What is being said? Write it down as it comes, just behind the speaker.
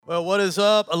Well, what is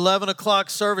up? 11 o'clock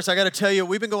service. I got to tell you,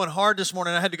 we've been going hard this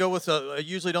morning. I had to go with I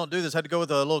usually don't do this. I had to go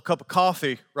with a little cup of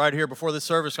coffee right here before this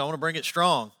service. I want to bring it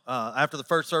strong. After the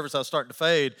first service, I was starting to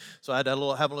fade, so I had to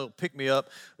have a little pick-me-up.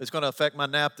 It's going to affect my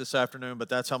nap this afternoon, but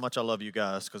that's how much I love you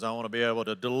guys, because I want to be able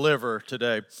to deliver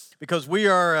today. Because we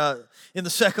are in the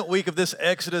second week of this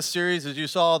Exodus series, as you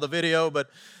saw the video, but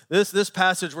this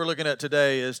passage we're looking at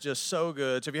today is just so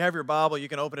good. So if you have your Bible, you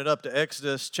can open it up to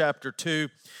Exodus chapter 2.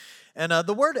 And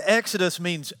the word Exodus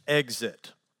means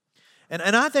exit.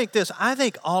 And I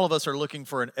think all of us are looking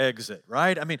for an exit,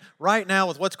 right? I mean, right now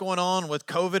with what's going on with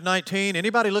COVID-19,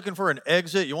 anybody looking for an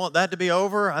exit, you want that to be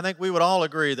over? I think we would all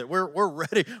agree that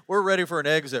we're ready for an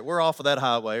exit. We're off of that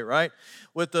highway, right?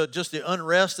 With just the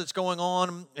unrest that's going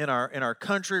on in our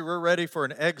country, we're ready for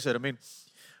an exit. I mean,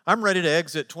 I'm ready to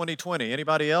exit 2020.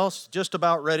 Anybody else? Just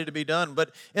about ready to be done. But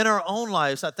in our own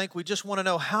lives, I think we just want to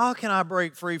know, how can I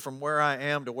break free from where I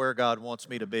am to where God wants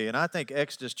me to be? And I think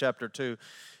Exodus chapter 2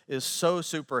 is so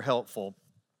super helpful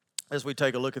as we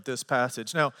take a look at this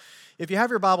passage. Now, if you have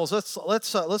your Bibles,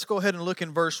 let's go ahead and look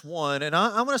in verse 1. And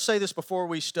I'm going to say this before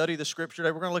we study the scripture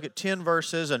today. We're going to look at 10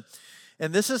 verses. And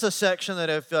this is a section that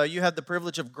if you had the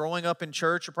privilege of growing up in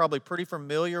church, you're probably pretty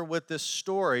familiar with this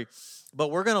story.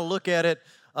 But we're going to look at it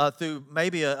through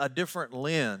maybe a different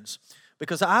lens.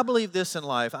 Because I believe this in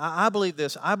life. I believe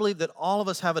this. I believe that all of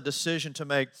us have a decision to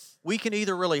make. We can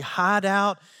either really hide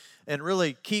out and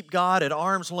really keep God at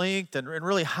arm's length and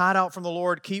really hide out from the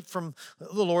Lord, keep from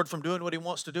the Lord from doing what He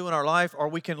wants to do in our life, or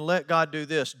we can let God do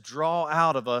this, draw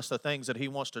out of us the things that He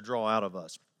wants to draw out of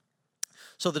us.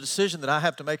 So the decision that I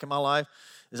have to make in my life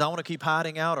is, I want to keep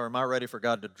hiding out, or am I ready for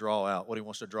God to draw out what He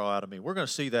wants to draw out of me? We're going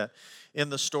to see that in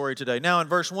the story today. Now in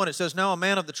verse 1 it says, "Now a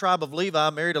man of the tribe of Levi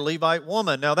married a Levite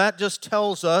woman." Now that just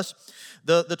tells us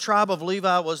the tribe of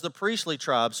Levi was the priestly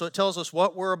tribe. So it tells us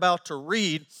what we're about to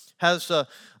read has a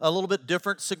little bit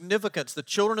different significance. The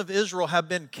children of Israel have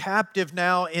been captive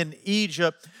now in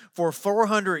Egypt for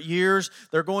 400 years.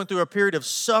 They're going through a period of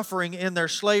suffering in their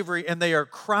slavery, and they are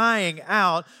crying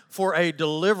out for a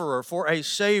deliverer, for a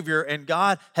Savior, and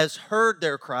God has heard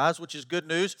their cries, which is good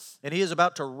news, and He is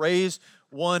about to raise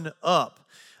one up.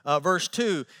 Verse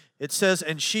 2, it says,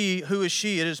 "And she," who is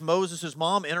she? It is Moses'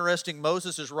 mom. Interesting,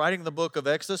 Moses is writing the book of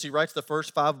Exodus. He writes the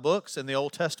first 5 books in the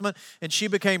Old Testament. "And she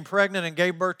became pregnant and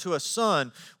gave birth to a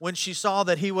son. When she saw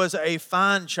that he was a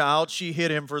fine child, she hid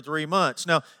him for 3 months."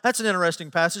 Now, that's an interesting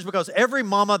passage, because every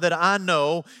mama that I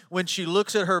know, when she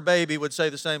looks at her baby, would say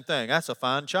the same thing. That's a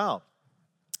fine child.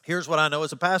 Here's what I know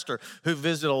as a pastor who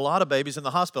visited a lot of babies in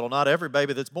the hospital. Not every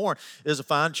baby that's born is a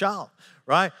fine child,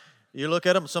 right? You look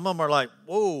at them, some of them are like,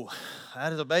 whoa,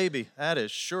 that is a baby. That is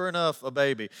sure enough a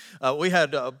baby. We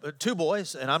had 2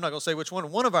 boys, and I'm not going to say which one.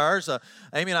 One of ours,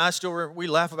 Amy and I we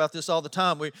laugh about this all the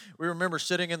time. We remember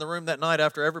sitting in the room that night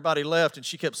after everybody left, and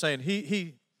she kept saying,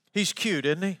 he's cute,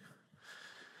 isn't he?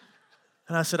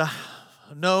 And I said,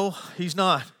 no, he's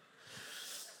not.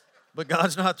 But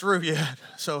God's not through yet.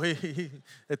 So he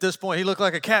at this point, he looked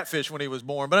like a catfish when he was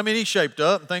born. But I mean, he shaped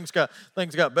up and things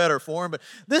got better for him. But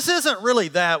this isn't really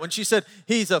that. When she said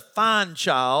he's a fine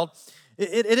child,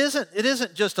 it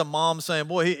isn't just a mom saying,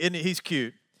 boy, he's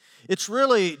cute. It's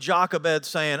really Jochebed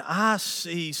saying, I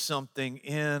see something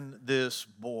in this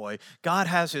boy. God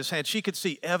has His hand. She could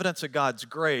see evidence of God's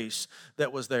grace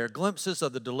that was there, glimpses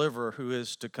of the deliverer who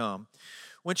is to come.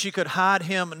 When she could hide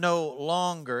him no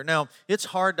longer. Now, it's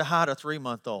hard to hide a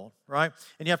 3-month-old, right?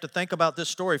 And you have to think about this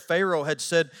story. Pharaoh had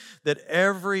said that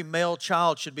every male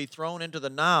child should be thrown into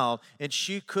the Nile, and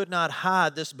she could not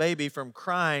hide this baby from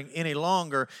crying any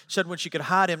longer. She said when she could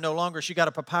hide him no longer, she got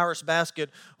a papyrus basket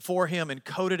for him and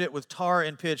coated it with tar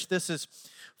and pitch. This is,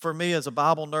 for me as a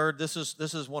Bible nerd, this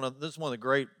is one of the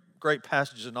great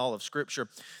passages in all of Scripture.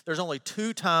 There's only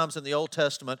 2 times in the Old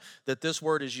Testament that this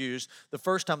word is used. The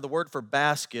first time, the word for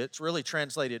basket, it's really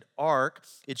translated ark.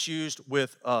 It's used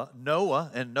with Noah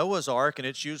and Noah's ark, and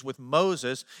it's used with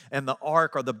Moses and the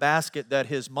ark, or the basket that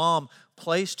his mom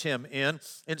placed him in.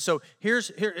 And so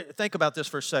think about this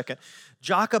for a second.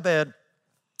 Jochebed,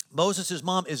 Moses'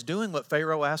 mom, is doing what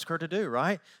Pharaoh asked her to do,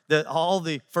 right? That all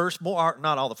the firstborn,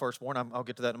 not all the firstborn, I'll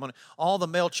get to that in a moment, all the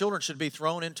male children should be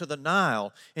thrown into the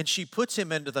Nile. And she puts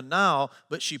him into the Nile,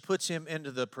 but she puts him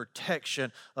into the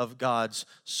protection of God's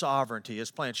sovereignty, His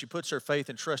plan. She puts her faith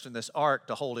and trust in this ark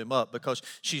to hold him up, because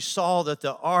she saw that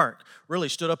the ark really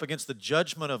stood up against the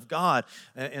judgment of God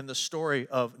in the story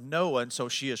of Noah. And so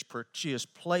she is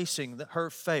placing her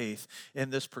faith in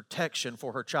this protection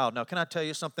for her child. Now, can I tell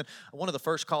you something? One of the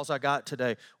first calls calls I got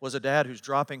today was a dad who's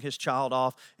dropping his child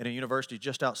off in a university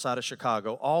just outside of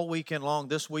Chicago. All weekend long,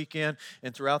 this weekend,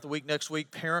 and throughout the week next week,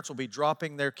 parents will be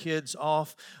dropping their kids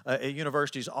off at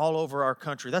universities all over our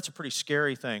country. That's a pretty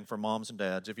scary thing for moms and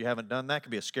dads. If you haven't done that, it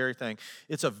can be a scary thing.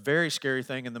 It's a very scary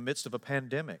thing in the midst of a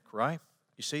pandemic, right?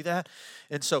 You see that?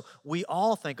 And so we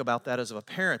all think about that as a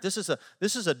parent. This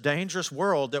is a dangerous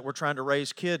world that we're trying to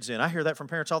raise kids in. I hear that from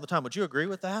parents all the time. Would you agree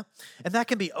with that? And that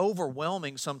can be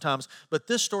overwhelming sometimes, but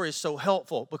this story is so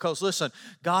helpful because, listen,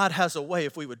 God has a way,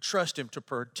 if we would trust Him, to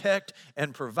protect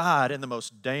and provide in the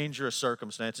most dangerous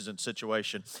circumstances and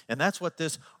situations. And that's what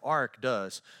this ark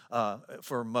does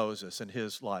for Moses in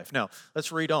his life. Now,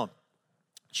 let's read on.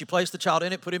 She placed the child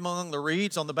in it, put him among the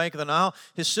reeds on the bank of the Nile.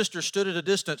 His sister stood at a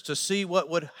distance to see what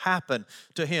would happen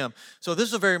to him. So this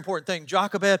is a very important thing.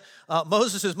 Jochebed,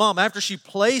 Moses' mom, after she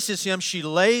places him, she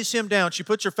lays him down. She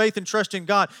puts her faith and trust in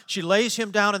God. She lays him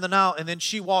down in the Nile, and then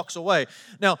she walks away.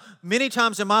 Now, many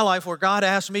times in my life where God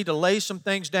asked me to lay some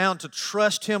things down, to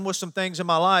trust Him with some things in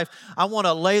my life, I want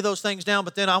to lay those things down,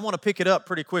 but then I want to pick it up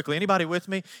pretty quickly. Anybody with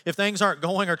me? If things aren't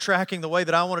going or tracking the way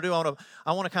that I want to do,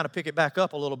 I want to kind of pick it back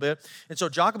up a little bit. And so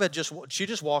Jochebed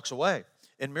just walks away.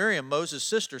 And Miriam, Moses'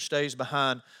 sister, stays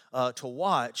behind to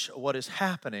watch what is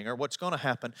happening or what's going to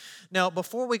happen. Now,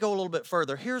 before we go a little bit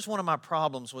further, here's one of my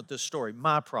problems with this story,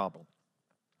 my problem.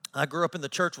 I grew up in the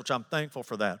church, which I'm thankful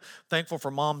for that. Thankful for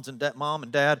mom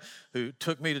and dad who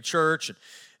took me to church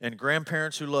and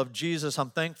grandparents who loved Jesus.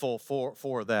 I'm thankful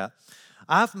for that.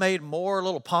 I've made more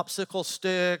little popsicle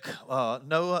stick,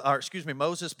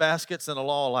 Moses baskets than the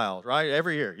law allowed, right?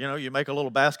 Every year, you make a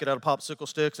little basket out of popsicle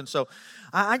sticks. And so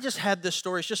I just had this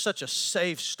story. It's just such a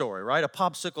safe story, right? A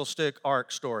popsicle stick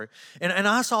ark story. And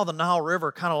I saw the Nile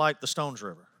River kind of like the Stones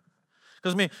River.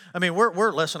 Because,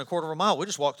 we're less than a quarter of a mile. We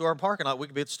just walk through our parking lot. We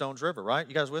could be at the Stones River, right?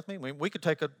 You guys with me? We could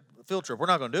take a field trip. We're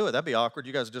not going to do it. That'd be awkward.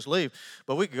 You guys would just leave.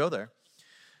 But we could go there.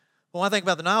 When I think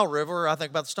about the Nile River, I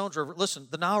think about the Stones River. Listen,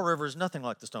 the Nile River is nothing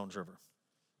like the Stones River.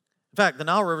 In fact, the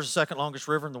Nile River is the second longest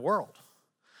river in the world.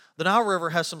 The Nile River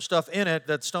has some stuff in it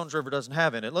that Stones River doesn't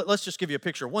have in it. Let's just give you a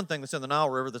picture of one thing that's in the Nile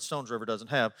River that Stones River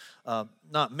doesn't have.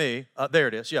 Not me. There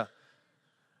it is, yeah.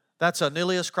 That's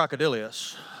Nilius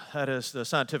crocodilius. That is the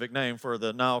scientific name for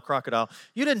the Nile crocodile.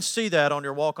 You didn't see that on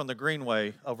your walk on the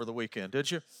Greenway over the weekend,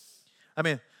 did you?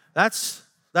 That's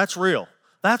real.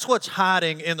 That's what's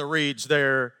hiding in the reeds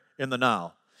there in the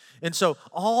Nile. And so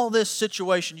all this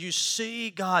situation, you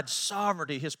see God's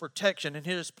sovereignty, His protection, and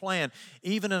His plan,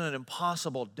 even in an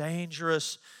impossible,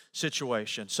 dangerous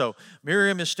situation. So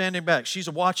Miriam is standing back. She's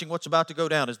watching what's about to go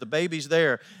down as the baby's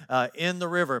there in the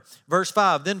river. Verse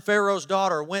 5, then Pharaoh's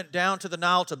daughter went down to the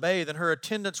Nile to bathe, and her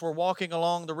attendants were walking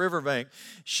along the riverbank.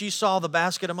 She saw the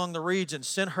basket among the reeds and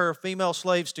sent her female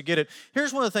slaves to get it.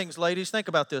 Here's one of the things, ladies, think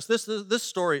about this. This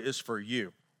story is for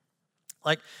you.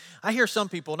 Like, I hear some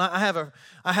people, and I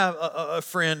have a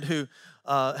friend who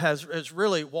is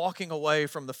really walking away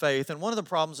from the faith. And one of the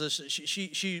problems is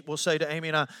she will say to Amy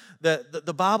and I that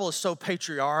the Bible is so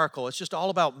patriarchal. It's just all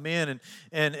about men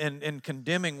and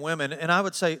condemning women. And I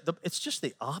would say it's just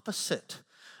the opposite.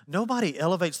 Nobody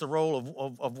elevates the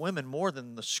role of women more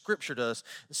than the Scripture does,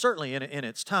 certainly in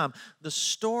its time. The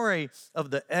story of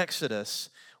the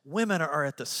Exodus, women are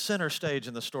at the center stage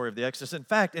in the story of the Exodus. In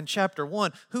fact, in chapter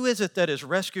 1, who is it that is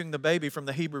rescuing the baby from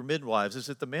the Hebrew midwives? Is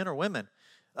it the men or women?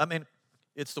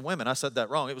 It's the women. I said that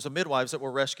wrong. It was the midwives that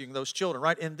were rescuing those children,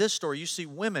 right? In this story, you see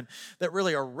women that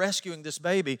really are rescuing this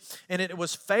baby. And it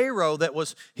was Pharaoh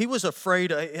he was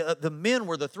afraid, the men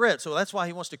were the threat. So that's why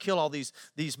he wants to kill all these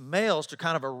males to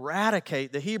kind of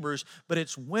eradicate the Hebrews. But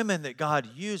it's women that God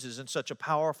uses in such a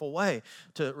powerful way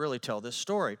to really tell this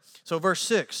story. So verse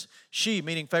 6, she,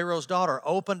 meaning Pharaoh's daughter,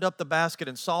 opened up the basket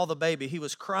and saw the baby. He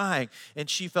was crying, and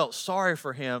she felt sorry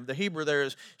for him. The Hebrew there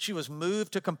is, she was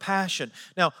moved to compassion.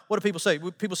 Now, what do people say?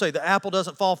 People say the apple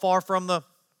doesn't fall far from the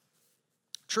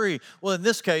tree. Well, in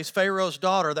this case, Pharaoh's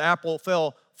daughter, the apple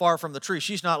fell far from the tree.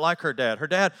 She's not like her dad. Her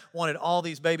dad wanted all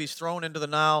these babies thrown into the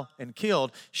Nile and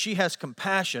killed. She has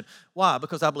compassion. Why?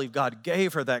 Because I believe God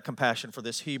gave her that compassion for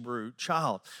this Hebrew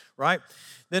child, right?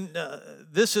 Then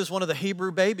this is one of the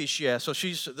Hebrew babies she has. So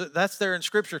that's there in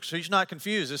Scripture. So she's not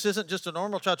confused. This isn't just a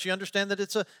normal child. She understands that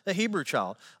it's a Hebrew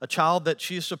child, a child that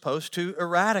she's supposed to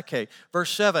eradicate. Verse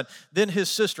 7, then his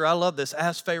sister, I love this,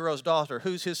 asked Pharaoh's daughter.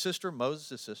 Who's his sister?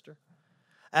 Moses' sister.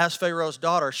 Asked Pharaoh's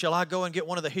daughter, shall I go and get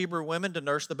one of the Hebrew women to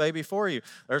nurse the baby for you?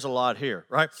 There's a lot here,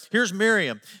 right? Here's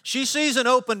Miriam. She sees an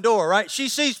open door, right? She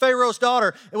sees Pharaoh's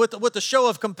daughter with the show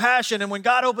of compassion, and when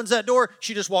God opens that door,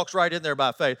 she just walks right in there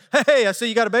by faith. Hey, I see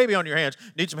you got a baby on your hands.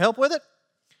 Need some help with it?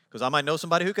 Because I might know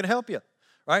somebody who can help you,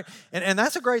 right? And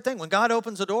that's a great thing. When God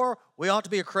opens a door, we ought to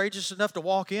be courageous enough to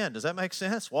walk in. Does that make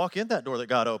sense? Walk in that door that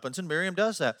God opens, and Miriam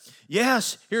does that.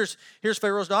 Yes, here's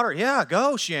Pharaoh's daughter. Yeah,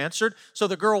 go, she answered. So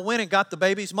the girl went and got the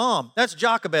baby's mom. That's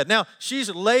Jochebed. Now, she's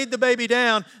laid the baby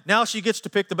down. Now she gets to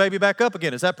pick the baby back up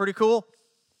again. Is that pretty cool?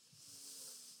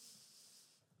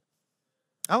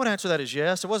 I would answer that as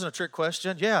yes. It wasn't a trick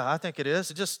question. Yeah, I think it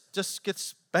is. It just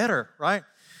gets better, right?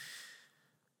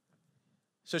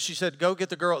 So she said, go get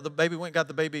the girl. The baby went and got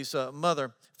the baby's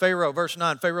mother. Pharaoh, verse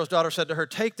 9, Pharaoh's daughter said to her,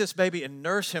 take this baby and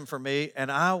nurse him for me,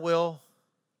 and I will,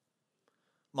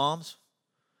 moms,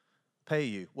 pay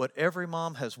you what every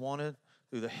mom has wanted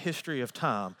through the history of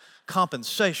time,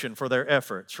 compensation for their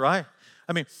efforts, right?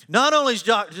 I mean, not only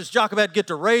does Jochebed get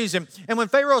to raise him, and when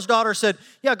Pharaoh's daughter said,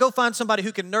 yeah, go find somebody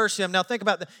who can nurse him. Now think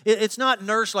about that. It's not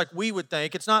nurse like we would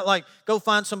think. It's not like go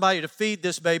find somebody to feed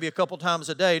this baby a couple times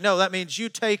a day. No, that means you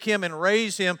take him and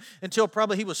raise him until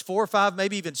probably he was 4 or 5,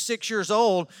 maybe even 6 years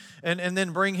old, and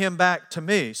then bring him back to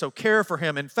me. So care for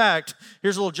him. In fact,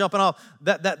 here's a little jumping off.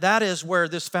 That is where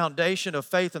this foundation of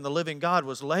faith in the living God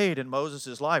was laid in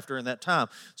Moses' life during that time.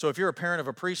 So if you're a parent of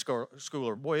a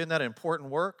preschooler, boy, isn't that important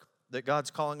work that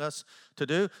God's calling us to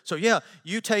do? So yeah,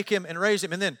 you take him and raise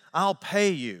him, and then I'll pay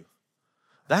you.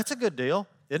 That's a good deal,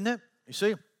 isn't it? You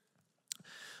see?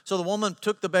 So the woman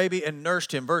took the baby and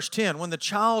nursed him. Verse 10, when the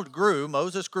child grew,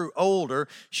 Moses grew older,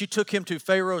 she took him to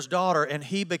Pharaoh's daughter, and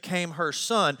he became her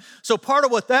son. So part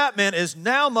of what that meant is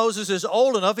now Moses is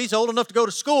old enough, he's old enough to go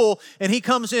to school, and he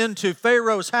comes into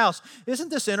Pharaoh's house. Isn't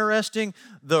this interesting?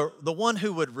 The one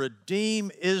who would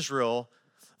redeem Israel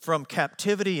from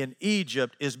captivity in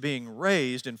Egypt is being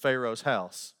raised in Pharaoh's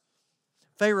house.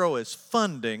 Pharaoh is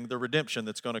funding the redemption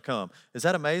that's going to come. Is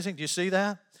that amazing? Do you see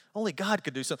that? Only God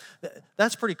could do something.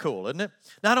 That's pretty cool, isn't it?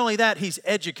 Not only that, he's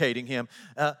educating him.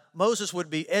 Moses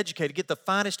would be educated, get the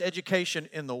finest education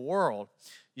in the world,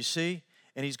 you see?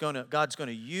 And God's going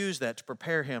to use that to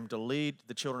prepare him to lead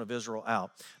the children of Israel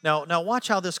out. Now watch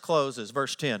how this closes,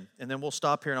 verse 10, and then we'll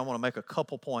stop here and I want to make a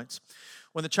couple points.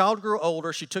 When the child grew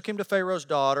older, she took him to Pharaoh's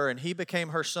daughter, and he became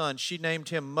her son. She named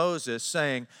him Moses,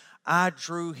 saying, I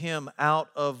drew him out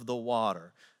of the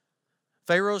water.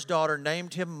 Pharaoh's daughter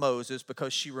named him Moses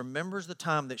because she remembers the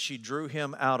time that she drew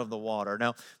him out of the water.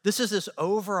 Now, this is this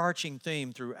overarching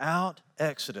theme throughout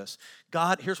Exodus.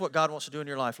 Here's what God wants to do in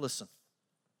your life. Listen,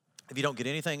 if you don't get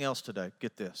anything else today,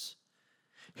 get this.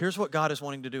 Here's what God is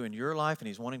wanting to do in your life, and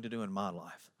he's wanting to do in my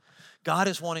life. God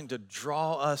is wanting to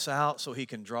draw us out so he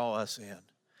can draw us in.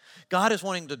 God is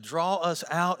wanting to draw us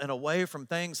out and away from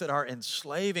things that are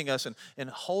enslaving us and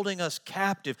holding us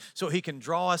captive so he can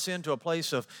draw us into a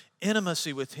place of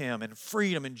intimacy with him and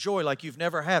freedom and joy like you've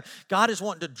never had. God is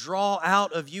wanting to draw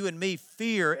out of you and me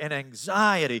fear and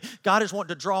anxiety. God is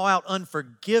wanting to draw out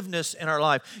unforgiveness in our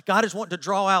life. God is wanting to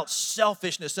draw out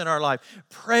selfishness in our life,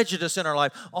 prejudice in our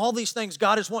life. All these things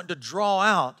God is wanting to draw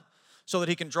out so that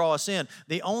he can draw us in.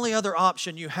 The only other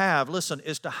option you have, listen,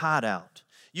 is to hide out.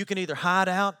 You can either hide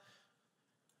out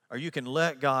or you can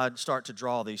let God start to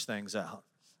draw these things out.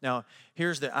 Now,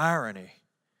 here's the irony.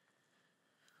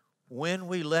 When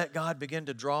we let God begin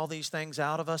to draw these things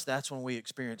out of us, that's when we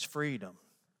experience freedom.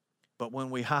 But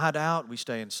when we hide out, we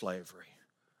stay in slavery.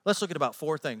 Let's look at about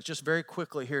 4 things just very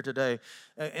quickly here today.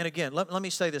 And again, let me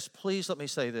say this. Please let me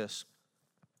say this.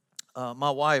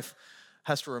 My wife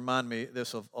has to remind me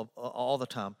this of all the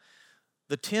time.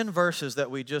 The 10 verses that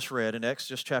we just read in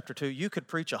Exodus chapter 2, you could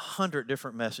preach 100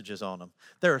 different messages on them.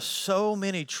 There are so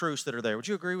many truths that are there. Would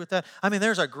you agree with that? I mean,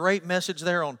 there's a great message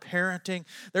there on parenting.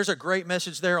 There's a great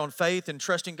message there on faith and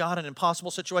trusting God in impossible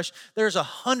situations. There's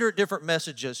 100 different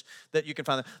messages that you can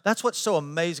find there. That's what's so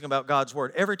amazing about God's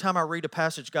Word. Every time I read a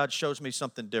passage, God shows me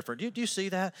something different. Do you see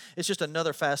that? It's just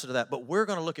another facet of that. But we're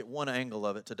going to look at one angle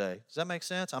of it today. Does that make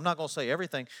sense? I'm not going to say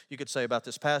everything you could say about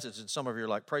this passage, and some of you are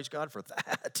like, praise God for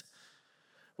that.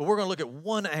 But we're going to look at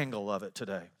one angle of it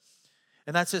today.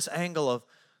 And that's this angle of,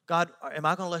 God, am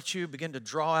I going to let you begin to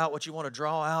draw out what you want to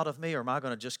draw out of me, or am I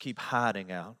going to just keep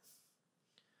hiding out?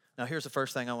 Now, here's the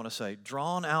first thing I want to say.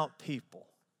 Drawn out people,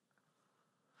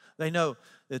 they know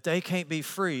that they can't be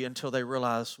free until they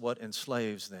realize what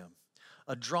enslaves them.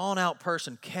 A drawn out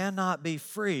person cannot be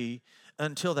free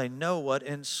until they know what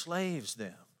enslaves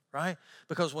them. Right?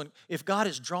 Because if God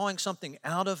is drawing something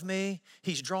out of me,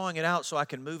 he's drawing it out so I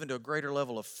can move into a greater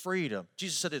level of freedom.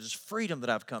 Jesus said it is freedom that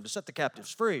I've come to set the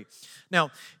captives free.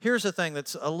 Now, here's the thing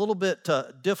that's a little bit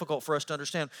difficult for us to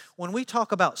understand. When we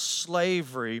talk about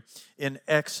slavery in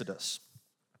Exodus,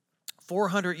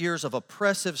 400 years of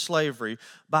oppressive slavery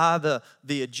by the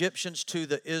Egyptians to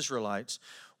the Israelites,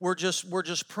 we're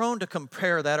just prone to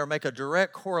compare that or make a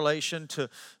direct correlation to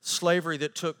slavery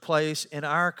that took place in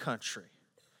our country.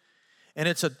 And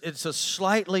it's a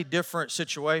slightly different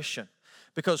situation.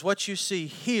 Because what you see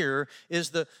here is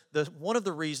the one of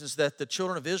the reasons that the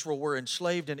children of Israel were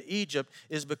enslaved in Egypt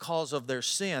is because of their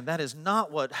sin. That is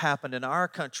not what happened in our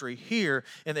country here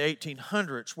in the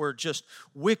 1800s, where just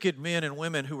wicked men and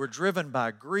women who were driven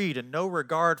by greed and no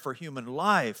regard for human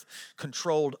life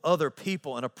controlled other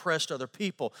people and oppressed other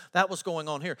people. That was going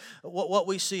on here. What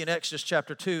we see in Exodus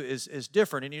chapter 2 is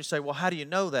different. And you say, well, how do you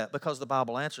know that? Because the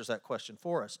Bible answers that question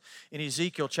for us. In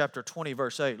Ezekiel chapter 20,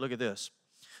 verse 8, look at this.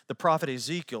 The prophet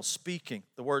Ezekiel speaking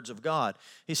the words of God.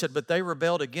 He said, but they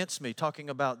rebelled against me, talking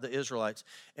about the Israelites,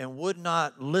 and would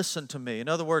not listen to me. In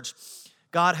other words,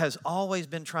 God has always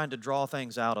been trying to draw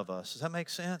things out of us. Does that make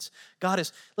sense?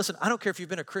 Listen, I don't care if you've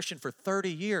been a Christian for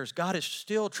 30 years. God is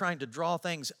still trying to draw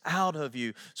things out of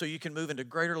you so you can move into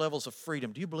greater levels of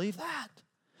freedom. Do you believe that?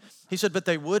 He said, but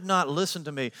they would not listen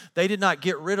to me. They did not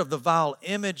get rid of the vile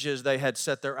images they had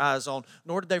set their eyes on,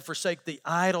 nor did they forsake the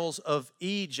idols of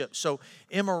Egypt. So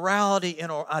immorality and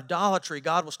idolatry,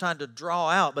 God was trying to draw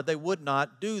out, but they would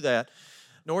not do that.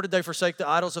 Nor did they forsake the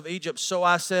idols of Egypt. So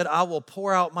I said, I will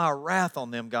pour out my wrath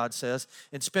on them, God says,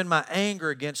 and spend my anger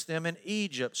against them in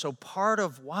Egypt. So part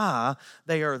of why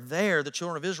they are there, the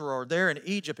children of Israel are there in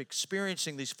Egypt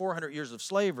experiencing these 400 years of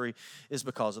slavery, is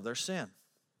because of their sin.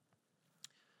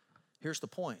 Here's the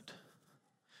point.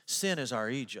 Sin is our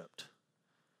Egypt.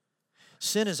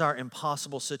 Sin is our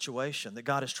impossible situation that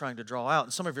God is trying to draw out.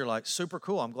 And some of you are like, super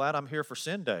cool. I'm glad I'm here for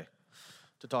Sin Day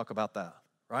to talk about that,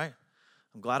 right?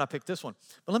 I'm glad I picked this one.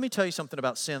 But let me tell you something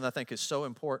about sin that I think is so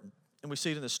important. And we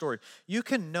see it in this story. You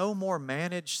can no more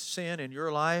manage sin in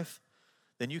your life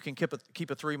than you can keep a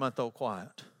 3-month-old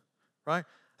quiet, right?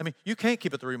 I mean, you can't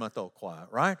keep a 3-month-old quiet,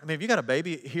 right? I mean, if you got a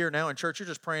baby here now in church, you're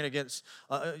just praying against,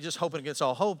 just hoping against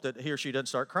all hope that he or she doesn't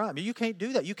start crying. I mean, you can't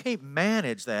do that. You can't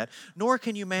manage that, nor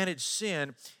can you manage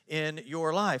sin in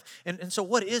your life. And so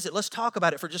what is it? Let's talk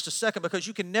about it for just a second, because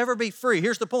you can never be free.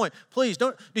 Here's the point. Please,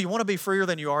 do you want to be freer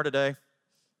than you are today?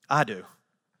 I do.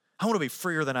 I want to be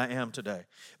freer than I am today.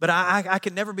 But I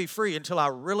can never be free until I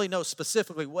really know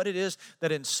specifically what it is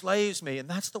that enslaves me. And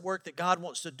that's the work that God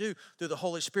wants to do through the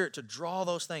Holy Spirit to draw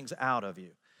those things out of you.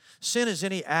 Sin is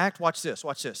any act, watch this.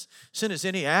 Sin is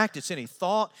any act, it's any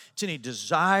thought, it's any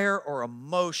desire or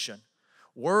emotion,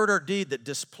 word or deed that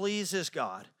displeases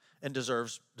God and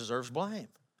deserves blame.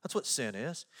 That's what sin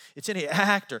is. It's any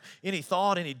act or any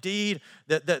thought, any deed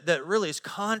that really is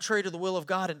contrary to the will of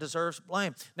God and deserves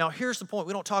blame. Now, here's the point.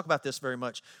 We don't talk about this very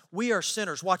much. We are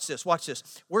sinners. Watch this.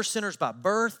 We're sinners by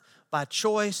birth, by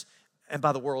choice, and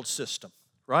by the world system,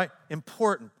 right?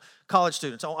 Important. College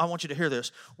students, I want you to hear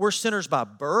this. We're sinners by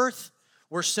birth,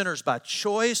 we're sinners by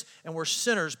choice, and we're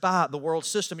sinners by the world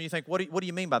system. And you think, what do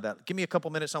you mean by that? Give me a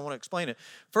couple minutes. I want to explain it.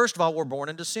 First of all, we're born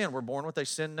into sin. We're born with a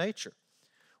sin nature.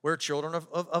 We're children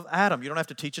of Adam. You don't have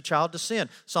to teach a child to sin.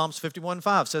 Psalms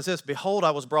 51:5 says this, behold,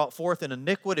 I was brought forth in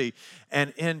iniquity,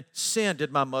 and in sin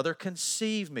did my mother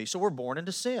conceive me. So we're born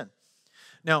into sin.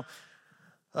 Now,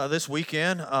 this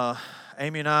weekend,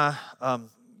 Amy and I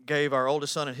gave our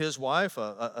oldest son and his wife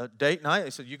a date night. They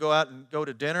said, you go out and go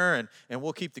to dinner, and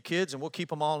we'll keep the kids, and we'll keep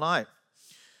them all night.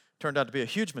 Turned out to be a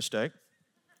huge mistake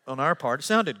on our part. It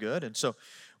sounded good, and so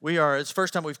it's the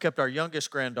first time we've kept our youngest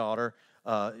granddaughter.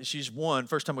 She's one.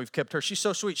 First time we've kept her. She's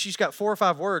so sweet. She's got 4 or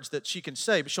 5 words that she can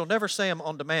say, but she'll never say them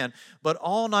on demand. But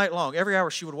all night long, every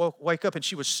hour she would wake up and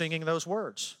she was singing those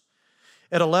words.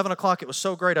 At 11 o'clock, it was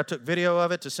so great. I took video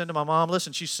of it to send to my mom.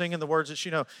 Listen, she's singing the words that she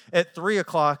knows. At 3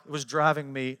 o'clock, it was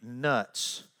driving me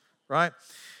nuts, right?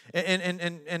 And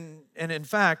in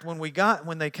fact,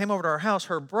 when they came over to our house,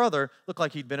 her brother looked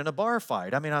like he'd been in a bar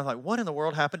fight. I mean, I was like, what in the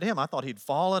world happened to him? I thought he'd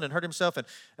fallen and hurt himself. And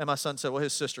my son said, well,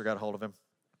 his sister got a hold of him.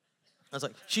 I was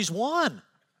like, she's one.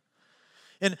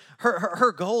 And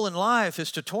her goal in life is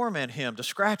to torment him, to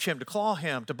scratch him, to claw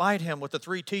him, to bite him with the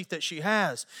 3 teeth that she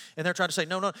has. And they're trying to say,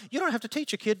 no, you don't have to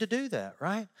teach a kid to do that,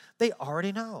 right? They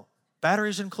already know.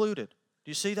 Batteries included.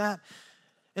 Do you see that?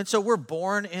 And so we're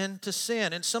born into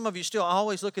sin. And some of you still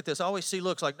always look at this, always see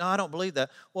looks like, no, I don't believe that.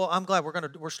 Well, I'm glad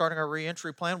we're starting our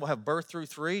reentry plan. We'll have birth through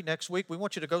 3 next week. We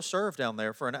want you to go serve down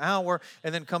there for an hour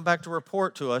and then come back to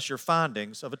report to us your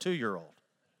findings of a 2-year-old.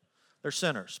 They're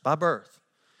sinners by birth.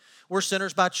 We're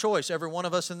sinners by choice. Every one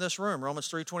of us in this room.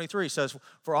 Romans 3:23 says,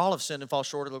 for all have sinned and fall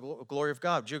short of the glory of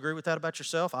God. Do you agree with that about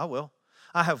yourself? I will.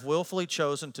 I have willfully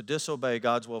chosen to disobey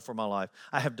God's will for my life.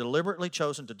 I have deliberately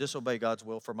chosen to disobey God's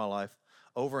will for my life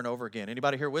over and over again.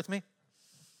 Anybody here with me?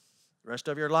 The rest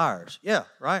of you are liars. Yeah,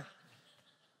 right?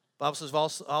 The Bible says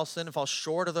all sin and fall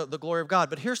short of the glory of God.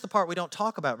 But here's the part we don't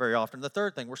talk about very often. The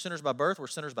third thing, we're sinners by birth, we're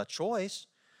sinners by choice,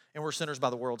 and we're sinners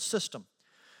by the world system.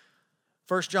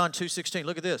 1 John 2:16,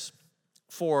 look at this.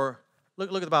 For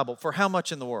Look at the Bible. For how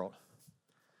much in the world?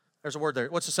 There's a word there.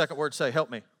 What's the second word say? Help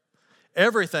me.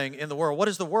 Everything in the world. What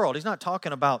is the world? He's not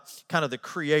talking about kind of the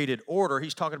created order.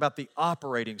 He's talking about the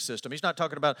operating system. He's not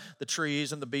talking about the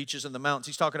trees and the beaches and the mountains.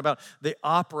 He's talking about the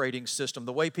operating system,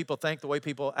 the way people think, the way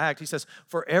people act. He says,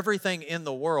 for everything in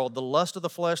the world, the lust of the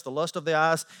flesh, the lust of the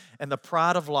eyes, and the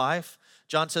pride of life.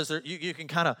 John says that you can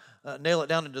kind of nail it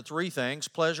down into three things: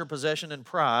 pleasure, possession, and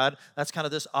pride. That's kind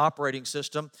of this operating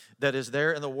system that is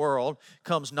there in the world.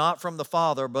 Comes not from the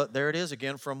Father, but there it is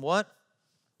again, from what?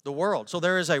 The world. So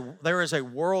there is a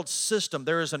world system.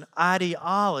 There is an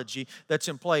ideology that's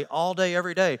in play all day,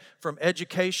 every day, from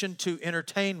education to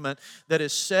entertainment, that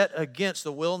is set against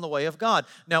the will and the way of God.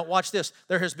 Now, watch this.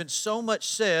 There has been so much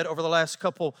said over the last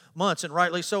couple months, and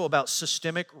rightly so, about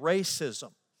systemic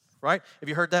racism. Right? Have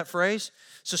you heard that phrase?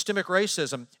 Systemic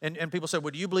racism. And people say,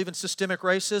 well, do you believe in systemic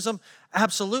racism?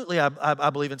 Absolutely, I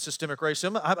believe in systemic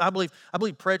racism. I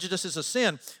believe prejudice is a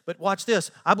sin. But watch this.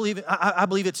 I believe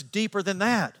it's deeper than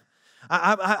that.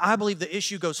 I believe the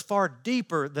issue goes far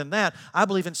deeper than that. I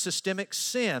believe in systemic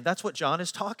sin. That's what John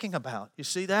is talking about. You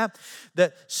see that?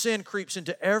 That sin creeps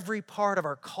into every part of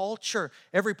our culture,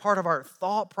 every part of our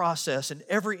thought process, and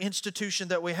every institution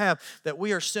that we have. That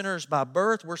we are sinners by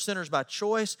birth, we're sinners by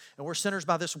choice, and we're sinners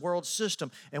by this world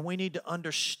system. And we need to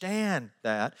understand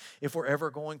that if we're ever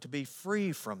going to be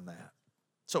free from that.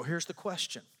 So here's the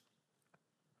question.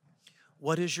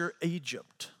 What is your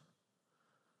Egypt?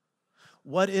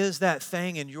 What is that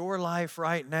thing in your life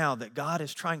right now that God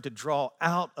is trying to draw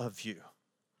out of you?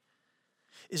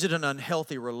 Is it an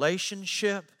unhealthy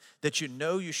relationship that you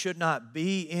know you should not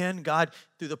be in? God,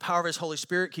 through the power of His Holy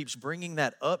Spirit, keeps bringing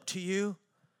that up to you.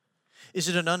 Is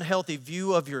it an unhealthy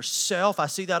view of yourself? I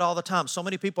see that all the time. So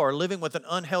many people are living with an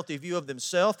unhealthy view of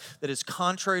themselves that is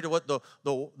contrary to what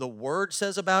the Word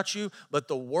says about you. But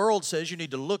the world says you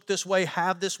need to look this way,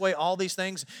 have this way, all these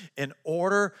things in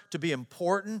order to be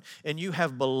important. And you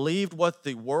have believed what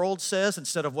the world says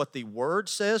instead of what the Word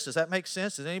says. Does that make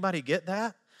sense? Does anybody get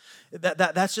that?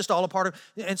 That's just all a part of,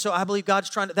 and so I believe God's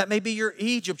trying to, that may be your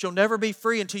Egypt. You'll never be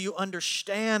free until you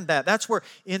understand that. That's where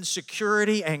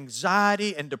insecurity,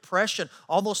 anxiety, and depression,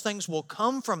 all those things will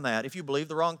come from that if you believe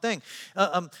the wrong thing.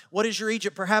 What is your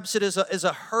Egypt? Perhaps it is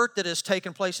a hurt that has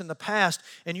taken place in the past,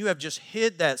 and you have just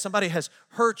hid that. Somebody has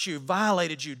hurt you,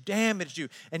 violated you, damaged you,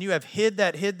 and you have hid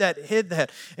that,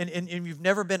 and you've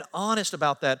never been honest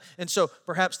about that. And so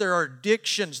perhaps there are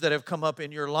addictions that have come up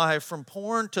in your life, from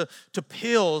porn to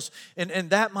pills, and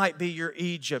that might be your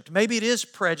Egypt. Maybe it is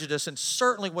prejudice, and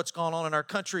certainly what's gone on in our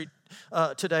country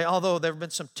today, although there have been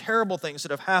some terrible things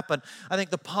that have happened. I think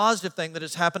the positive thing that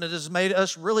has happened, it has made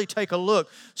us really take a look.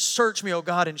 Search me, oh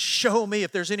God, and show me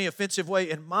if there's any offensive way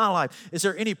in my life. Is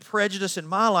there any prejudice in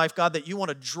my life, God, that you want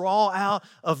to draw out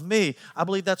of me? I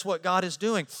believe that's what God is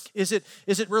doing. Is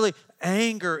it really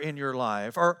anger in your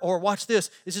life? Or watch this,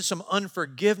 is it some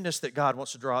unforgiveness that God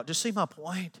wants to draw out? Do you see my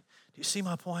point? Do you see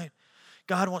my point?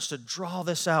 God wants to draw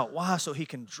this out. Why? So He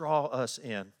can draw us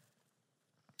in.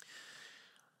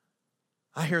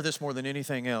 I hear this more than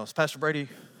anything else. Pastor Brady,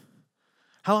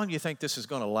 how long do you think this is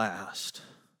going to last?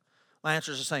 My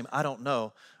answer is the same. I don't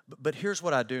know. But here's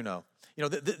what I do know. You know,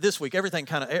 this week,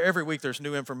 every week there's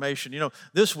new information. You know,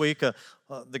 this week,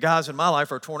 the guys in my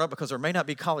life are torn up because there may not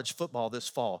be college football this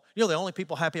fall. You know, the only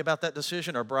people happy about that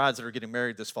decision are brides that are getting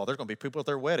married this fall. There's going to be people at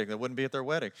their wedding that wouldn't be at their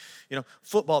wedding. You know,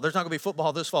 football, there's not going to be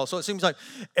football this fall. So it seems like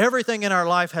everything in our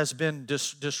life has been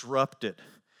disrupted.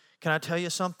 Can I tell you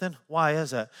something? Why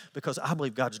is that? Because I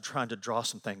believe God's trying to draw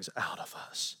some things out of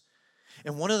us.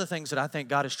 And one of the things that I think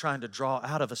God is trying to draw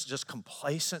out of us is just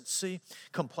complacency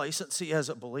as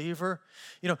a believer.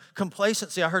 You know,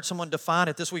 complacency, I heard someone define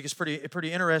it this week, is pretty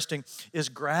interesting, is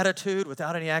gratitude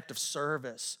without any act of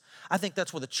service. I think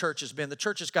that's where the church has been. The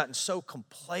church has gotten so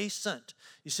complacent,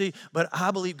 you see, but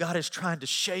I believe God is trying to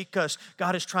shake us.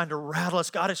 God is trying to rattle us.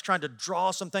 God is trying to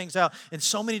draw some things out. And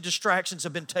so many distractions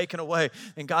have been taken away,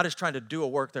 and God is trying to do a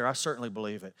work there. I certainly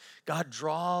believe it. God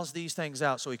draws these things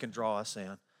out so He can draw us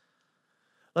in.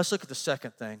 Let's look at the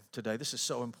second thing today. This is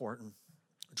so important.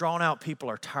 Drawn out people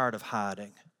are tired of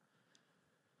hiding.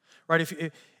 Right?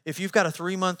 If you've got a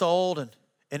 3-month-old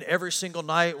and every single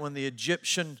night when the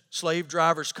Egyptian slave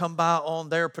drivers come by on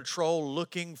their patrol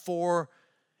looking for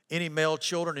any male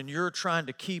children and you're trying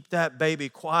to keep that baby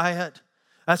quiet,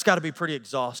 that's got to be pretty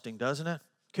exhausting, doesn't it?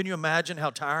 Can you imagine how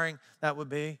tiring that would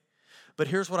be? But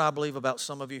here's what I believe about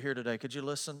some of you here today. Could you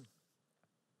listen?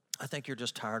 I think you're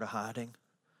just tired of hiding.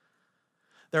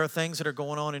 There are things that are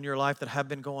going on in your life that have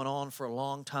been going on for a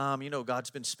long time. You know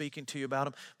God's been speaking to you about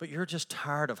them, but you're just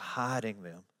tired of hiding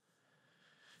them.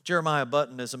 Jeremiah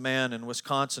Button is a man in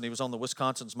Wisconsin. He was on the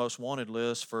Wisconsin's Most Wanted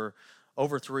list for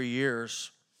over 3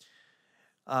 years.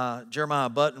 Jeremiah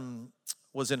Button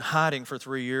was in hiding for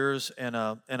 3 years in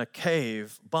a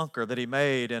cave bunker that he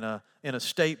made in a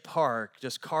state park,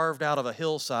 just carved out of a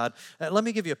hillside. Let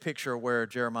me give you a picture of where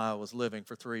Jeremiah was living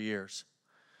for 3 years.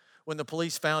 When the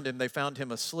police found him, they found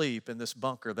him asleep in this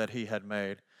bunker that he had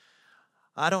made.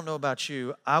 I don't know about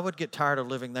you. I would get tired of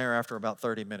living there after about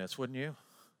 30 minutes, wouldn't you?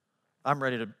 I'm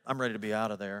ready to be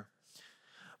out of there.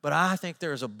 But I think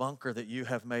there's a bunker that you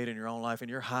have made in your own life, and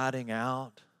you're hiding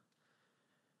out,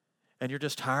 and you're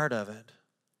just tired of it.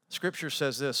 Scripture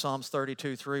says this, Psalms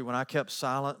 32:3, when I kept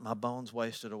silent, my bones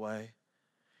wasted away.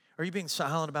 Are you being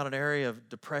silent about an area of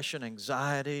depression,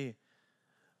 anxiety,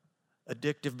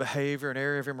 addictive behavior, an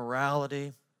area of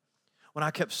immorality? When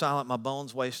I kept silent, my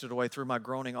bones wasted away through my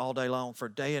groaning all day long. For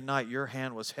day and night, your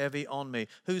hand was heavy on me.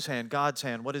 Whose hand? God's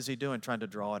hand. What is he doing? Trying to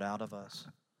draw it out of us.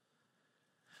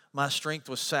 My strength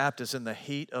was sapped as in the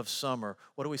heat of summer.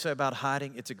 What do we say about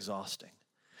hiding? It's exhausting.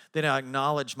 Then I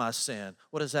acknowledged my sin.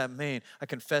 What does that mean? I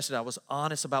confessed it. I was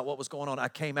honest about what was going on. I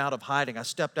came out of hiding. I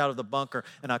stepped out of the bunker,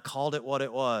 and I called it what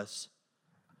it was.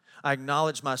 I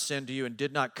acknowledged my sin to you and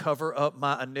did not cover up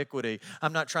my iniquity.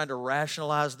 I'm not trying to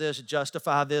rationalize this,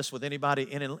 justify this with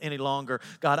anybody any longer.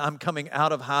 God, I'm coming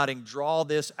out of hiding. Draw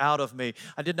this out of me.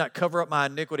 I did not cover up my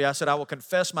iniquity. I said, I will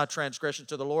confess my transgression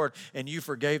to the Lord, and you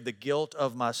forgave the guilt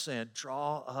of my sin.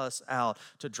 Draw us out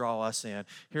to draw us in.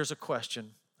 Here's a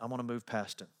question. I want to move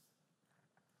past it.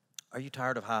 Are you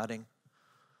tired of hiding?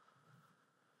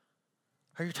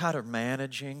 Are you tired of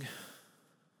managing?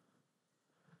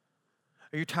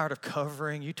 Are you tired of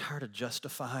covering? Are you tired of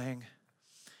justifying?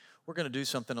 We're going to do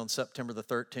something on September the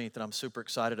 13th, and I'm super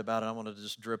excited about it. I want to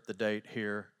just drip the date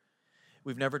here.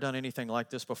 We've never done anything like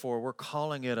this before. We're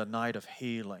calling it a night of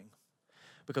healing.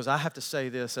 Because I have to say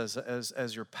this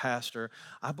as your pastor,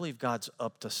 I believe God's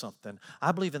up to something.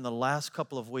 I believe in the last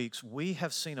couple of weeks, we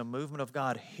have seen a movement of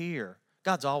God here.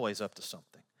 God's always up to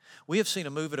something. We have seen a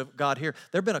movement of God here.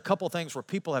 There have been a couple things where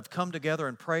people have come together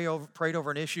and prayed over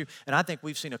an issue, and I think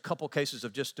we've seen a couple cases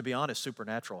of just, to be honest,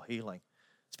 supernatural healing.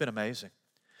 It's been amazing.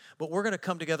 But we're going to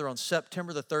come together on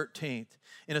September the 13th.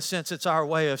 In a sense, it's our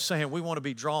way of saying we want to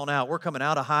be drawn out. We're coming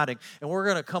out of hiding, and we're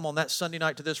going to come on that Sunday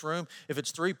night to this room. If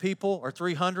it's 3 people or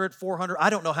 300, 400, I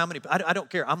don't know how many. I don't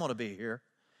care. I'm going to be here.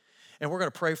 And we're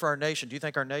going to pray for our nation. Do you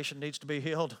think our nation needs to be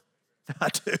healed? I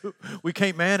do. We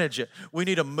can't manage it. We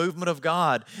need a movement of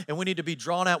God, and we need to be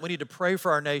drawn out. We need to pray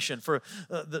for our nation, for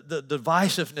the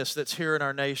divisiveness that's here in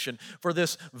our nation, for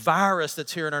this virus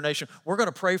that's here in our nation. We're going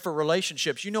to pray for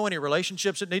relationships. You know any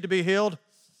relationships that need to be healed?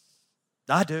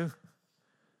 I do.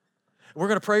 We're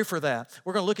going to pray for that.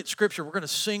 We're going to look at Scripture. We're going to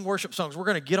sing worship songs. We're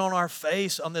going to get on our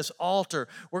face on this altar.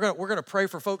 We're going to pray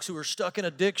for folks who are stuck in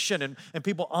addiction and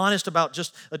people honest about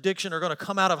just addiction are going to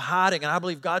come out of hiding. And I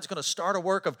believe God's going to start a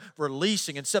work of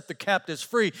releasing and set the captives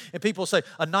free. And people say,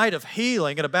 a night of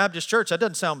healing at a Baptist church. That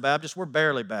doesn't sound Baptist. We're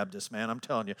barely Baptist, man. I'm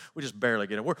telling you. We just barely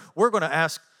get it. We're going to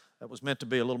ask, that was meant to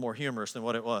be a little more humorous than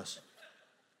what it was.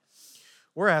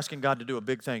 We're asking God to do a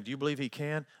big thing. Do you believe He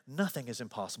can? Nothing is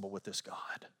impossible with this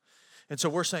God. And so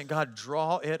we're saying, God,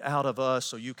 draw it out of us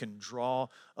so you can draw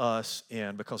us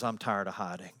in, because I'm tired of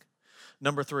hiding.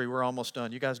 Number 3, we're almost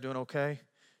done. You guys doing okay?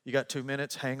 You got 2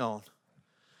 minutes? Hang on.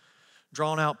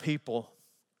 Drawn out people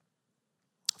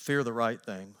fear the right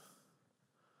thing.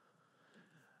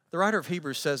 The writer of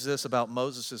Hebrews says this about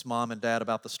Moses' mom and dad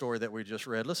about the story that we just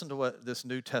read. Listen to what this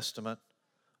New Testament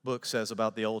book says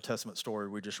about the Old Testament story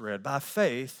we just read. By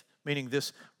faith, meaning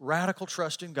this radical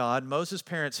trust in God, Moses'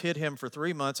 parents hid him for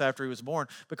 3 months after he was born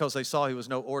because they saw he was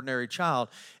no ordinary child,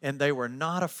 and they were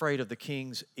not afraid of the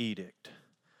king's edict.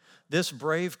 This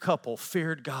brave couple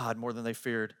feared God more than they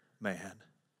feared man.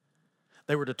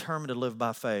 They were determined to live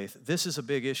by faith. This is a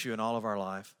big issue in all of our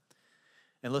life.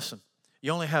 And listen,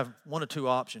 you only have 1 or 2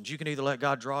 options. You can either let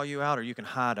God draw you out or you can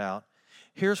hide out.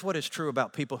 Here's what is true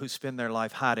about people who spend their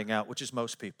life hiding out, which is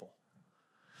most people.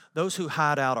 Those who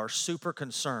hide out are super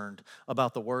concerned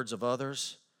about the words of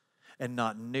others and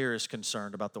not near as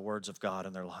concerned about the words of God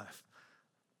in their life.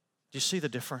 Do you see the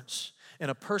difference? And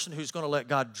a person who's going to let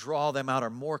God draw them out are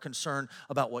more concerned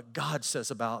about what God says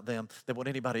about them than what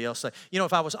anybody else say. You know,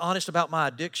 if I was honest about my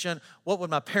addiction, what would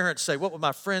my parents say? What would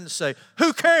my friends say?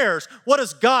 Who cares? What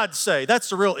does God say? That's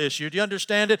the real issue. Do you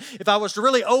understand it? If I was to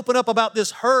really open up about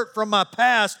this hurt from my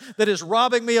past that is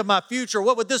robbing me of my future,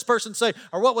 what would this person say?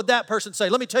 Or what would that person say?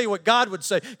 Let me tell you what God would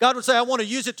say. God would say, I want to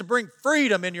use it to bring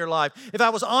freedom in your life. If I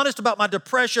was honest about my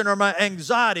depression or my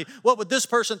anxiety, what would this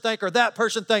person think or that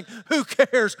person think? Who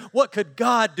cares? What could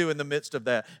God do in the midst of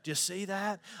that? Do you see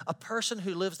that? A person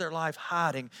who lives their life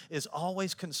hiding is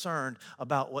always concerned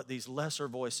about what these lesser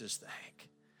voices think.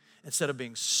 instead of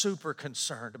being super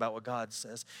concerned about what God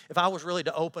says. If I was really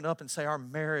to open up and say our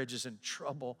marriage is in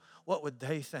trouble, what would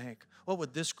they think? What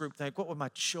would this group think? What would my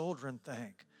children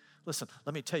think? Listen,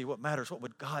 let me tell you what matters. What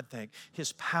would God think?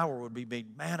 His power would be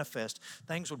made manifest.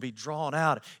 Things would be drawn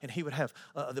out, and he would have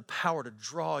the power to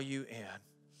draw you in.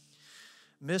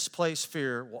 Misplaced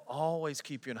fear will always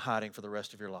keep you in hiding for the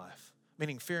rest of your life,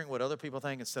 meaning fearing what other people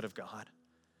think instead of God.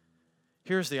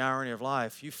 Here's the irony of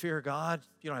life. You fear God,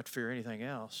 you don't have to fear anything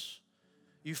else.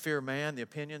 You fear man, the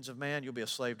opinions of man, you'll be a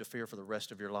slave to fear for the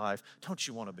rest of your life. Don't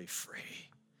you want to be free?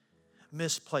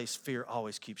 Misplaced fear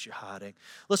always keeps you hiding.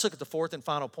 Let's look at the fourth and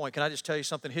final point. Can I just tell you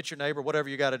something? Hit your neighbor, whatever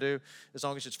you got to do, as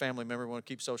long as it's family member. We want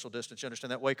to keep social distance. You understand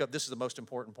that? Wake up. This is the most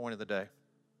important point of the day.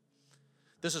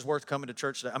 This is worth coming to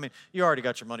church today. I mean, you already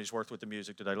got your money's worth with the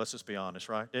music today. Let's just be honest,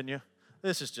 right? Didn't you?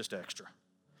 This is just extra.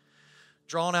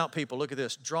 Drawn out people, look at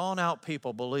this. Drawn out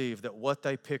people believe that what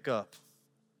they pick up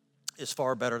is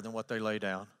far better than what they lay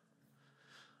down.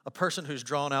 A person who's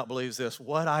drawn out believes this: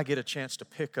 what I get a chance to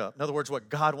pick up, in other words, what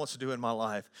God wants to do in my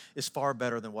life, is far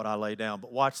better than what I lay down.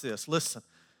 But watch this. Listen,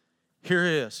 here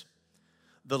it is.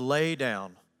 The lay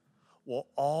down will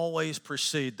always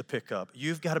precede the pickup.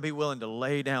 You've got to be willing to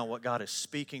lay down what God is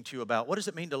speaking to you about. What does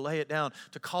it mean to lay it down?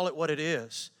 To call it what it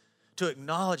is. To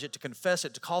acknowledge it, to confess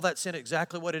it, to call that sin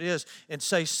exactly what it is, and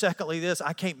say, secondly, this: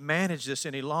 I can't manage this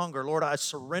any longer. Lord, I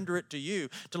surrender it to you.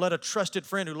 To let a trusted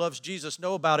friend who loves Jesus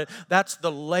know about it, that's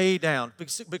the lay down.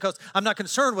 Because I'm not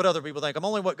concerned what other people think. I'm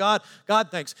only what God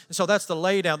thinks. And so that's the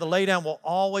lay down. The lay down will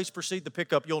always precede the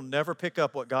pickup. You'll never pick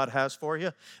up what God has for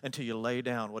you until you lay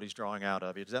down what he's drawing out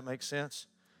of you. Does that make sense?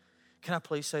 Can I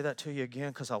please say that to you again?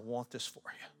 Because I want this for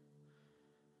you.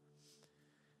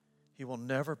 You will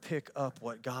never pick up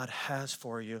what God has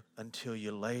for you until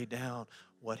you lay down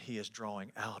what he is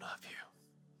drawing out of you.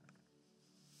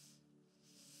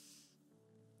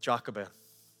 Jochebed,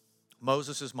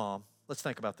 Moses' mom. Let's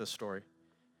think about this story.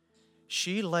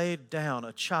 She laid down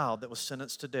a child that was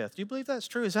sentenced to death. Do you believe that's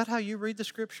true? Is that how you read the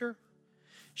scripture?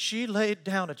 She laid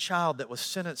down a child that was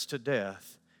sentenced to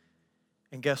death.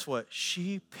 And guess what?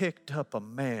 She picked up a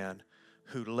man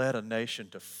who led a nation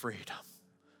to freedom.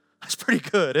 That's pretty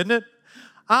good, isn't it?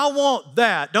 I want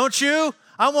that, don't you?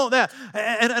 I want that.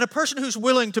 And a person who's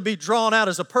willing to be drawn out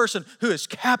is a person who is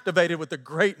captivated with the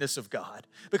greatness of God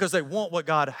because they want what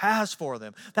God has for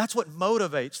them. That's what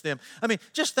motivates them. I mean,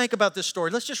 just think about this story.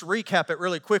 Let's just recap it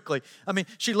really quickly. I mean,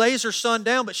 she lays her son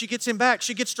down, but she gets him back.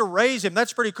 She gets to raise him.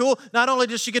 That's pretty cool. Not only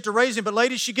does she get to raise him, but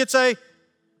ladies, she gets a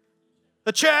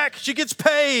check. She gets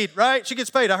paid, right? She gets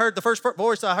paid. I heard the first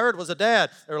voice I heard was a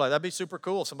dad. They were like, that'd be super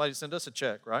cool. Somebody send us a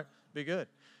check, right? Be good.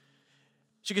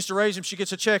 She gets to raise him. She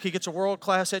gets a check. He gets a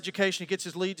world-class education. He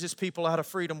leads his people out of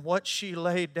freedom. What she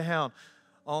laid down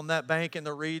on that bank in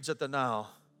the reeds at the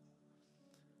Nile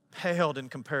paled in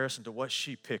comparison to what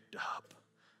she picked up.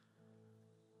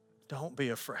 Don't be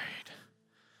afraid.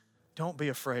 Don't be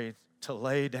afraid to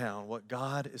lay down what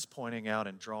God is pointing out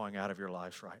and drawing out of your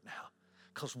life right now,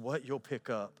 because what you'll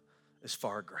pick up is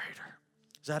far greater.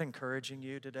 Is that encouraging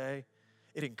you today?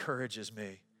 It encourages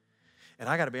me. And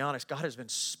I got to be honest, God has been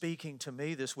speaking to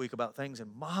me this week about things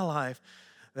in my life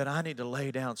that I need to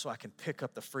lay down so I can pick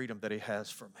up the freedom that he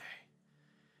has for me.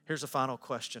 Here's the final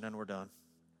question, and we're done.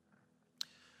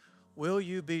 Will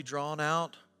you be drawn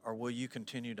out, or will you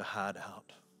continue to hide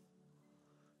out?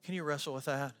 Can you wrestle with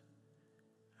that?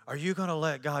 Are you going to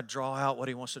let God draw out what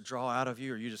he wants to draw out of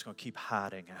you, or are you just going to keep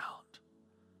hiding out?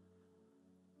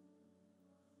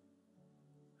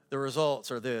 The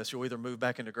results are this: you'll either move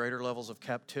back into greater levels of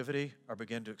captivity or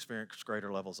begin to experience greater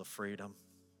levels of freedom.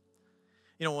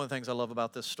 You know, one of the things I love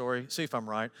about this story, see if I'm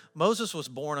right, Moses was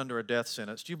born under a death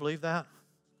sentence. Do you believe that?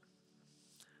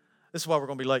 This is why we're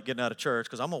going to be late getting out of church,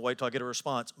 because I'm going to wait till I get a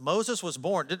response. Moses was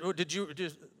born. Did you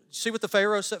see what the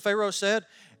Pharaoh said? Pharaoh said,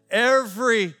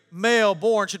 every male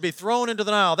born should be thrown into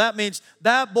the Nile. That means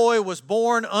that boy was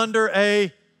born under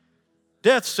a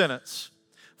death sentence.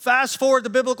 Fast forward the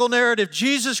biblical narrative.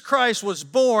 Jesus Christ was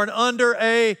born under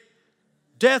a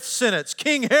death sentence.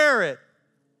 King Herod.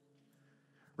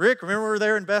 Rick, remember we were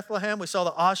there in Bethlehem? We saw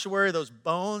the ossuary, those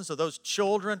bones of those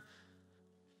children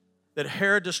that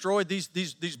Herod destroyed.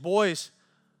 These boys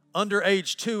under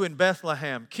age 2 in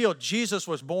Bethlehem killed. Jesus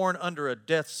was born under a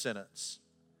death sentence.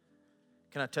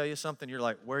 Can I tell you something? You're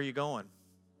like, where are you going?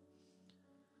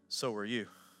 So were you.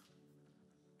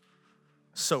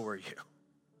 So were you.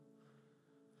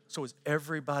 So is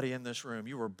everybody in this room.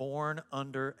 You were born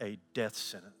under a death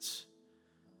sentence.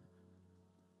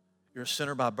 You're a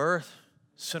sinner by birth,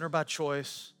 sinner by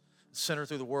choice, sinner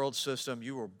through the world system.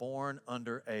 You were born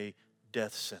under a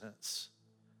death sentence.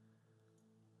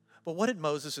 But what did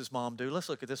Moses' mom do? Let's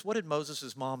look at this. What did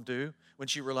Moses' mom do when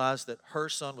she realized that her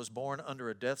son was born under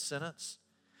a death sentence?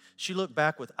 She looked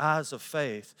back with eyes of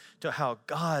faith to how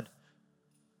God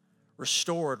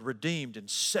restored, redeemed, and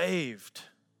saved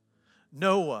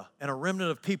Noah and a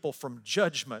remnant of people from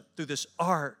judgment through this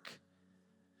ark.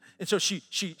 And so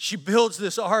she builds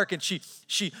this ark, and she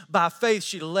by faith,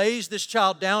 she lays this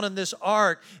child down in this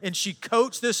ark, and she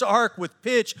coats this ark with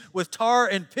pitch, with tar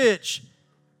and pitch.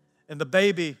 And the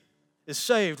baby is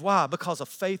saved. Why? Because of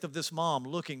faith of this mom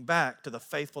looking back to the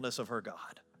faithfulness of her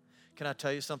God. Can I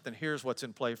tell you something? Here's what's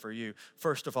in play for you.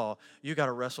 First of all, you got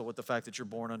to wrestle with the fact that you're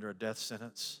born under a death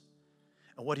sentence.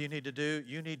 And what do you need to do?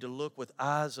 You need to look with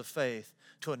eyes of faith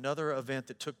to another event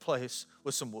that took place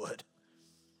with some wood.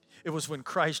 It was when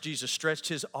Christ Jesus stretched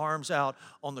his arms out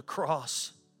on the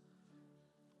cross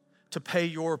to pay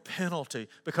your penalty.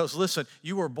 Because listen,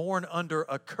 you were born under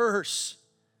a curse.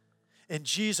 And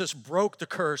Jesus broke the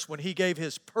curse when he gave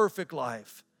his perfect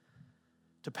life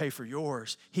to pay for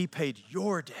yours. He paid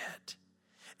your debt.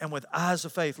 And with eyes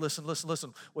of faith, listen,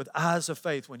 with eyes of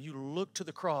faith, when you look to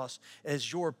the cross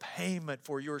as your payment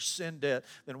for your sin debt,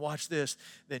 then watch this,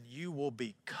 then you will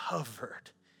be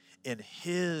covered in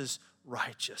his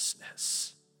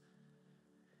righteousness.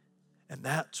 And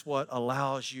that's what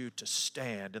allows you to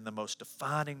stand in the most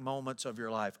defining moments of your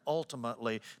life,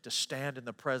 ultimately to stand in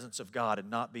the presence of God and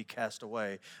not be cast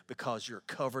away because you're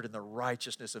covered in the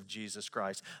righteousness of Jesus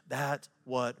Christ. That's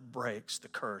what breaks the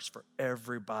curse for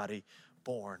everybody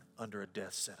born under a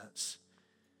death sentence.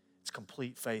 It's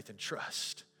complete faith and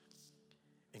trust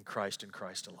in Christ and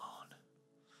Christ alone.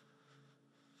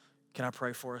 Can I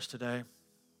pray for us today?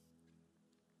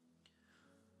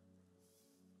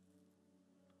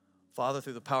 Father,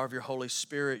 through the power of your Holy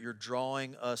Spirit, you're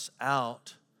drawing us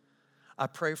out. I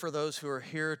pray for those who are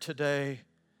here today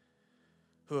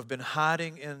who have been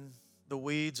hiding in the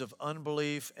weeds of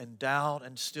unbelief and doubt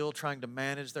and still trying to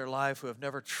manage their life, who have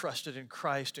never trusted in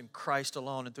Christ and Christ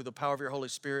alone. And through the power of your Holy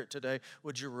Spirit today,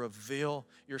 would you reveal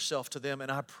yourself to them? And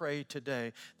I pray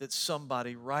today that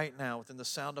somebody right now within the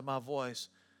sound of my voice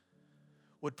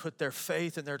would put their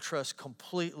faith and their trust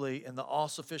completely in the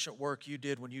all-sufficient work you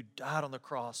did when you died on the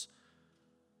cross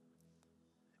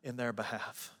in their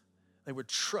behalf. They would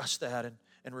trust that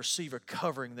and receive a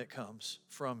covering that comes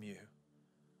from you.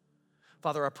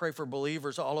 Father, I pray for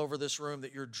believers all over this room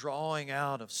that you're drawing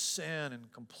out of sin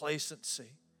and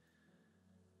complacency.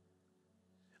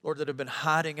 Lord, that have been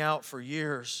hiding out for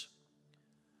years.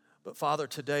 But Father,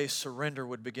 today surrender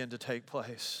would begin to take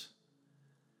place.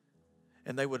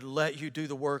 And they would let you do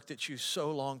the work that you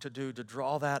so long to do, to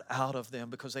draw that out of them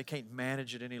because they can't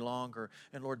manage it any longer.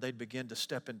 And Lord, they'd begin to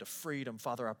step into freedom.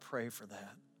 Father, I pray for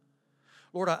that.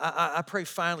 Lord, I pray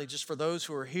finally just for those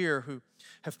who are here who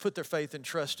have put their faith and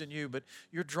trust in you, but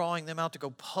you're drawing them out to go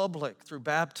public through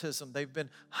baptism. They've been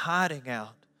hiding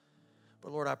out.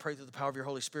 But Lord, I pray through the power of your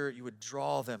Holy Spirit, you would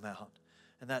draw them out.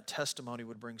 And that testimony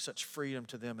would bring such freedom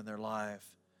to them in their life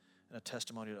and a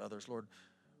testimony to others. Lord,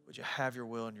 would you have your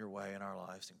will and your way in our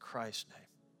lives? In Christ's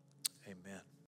name, amen.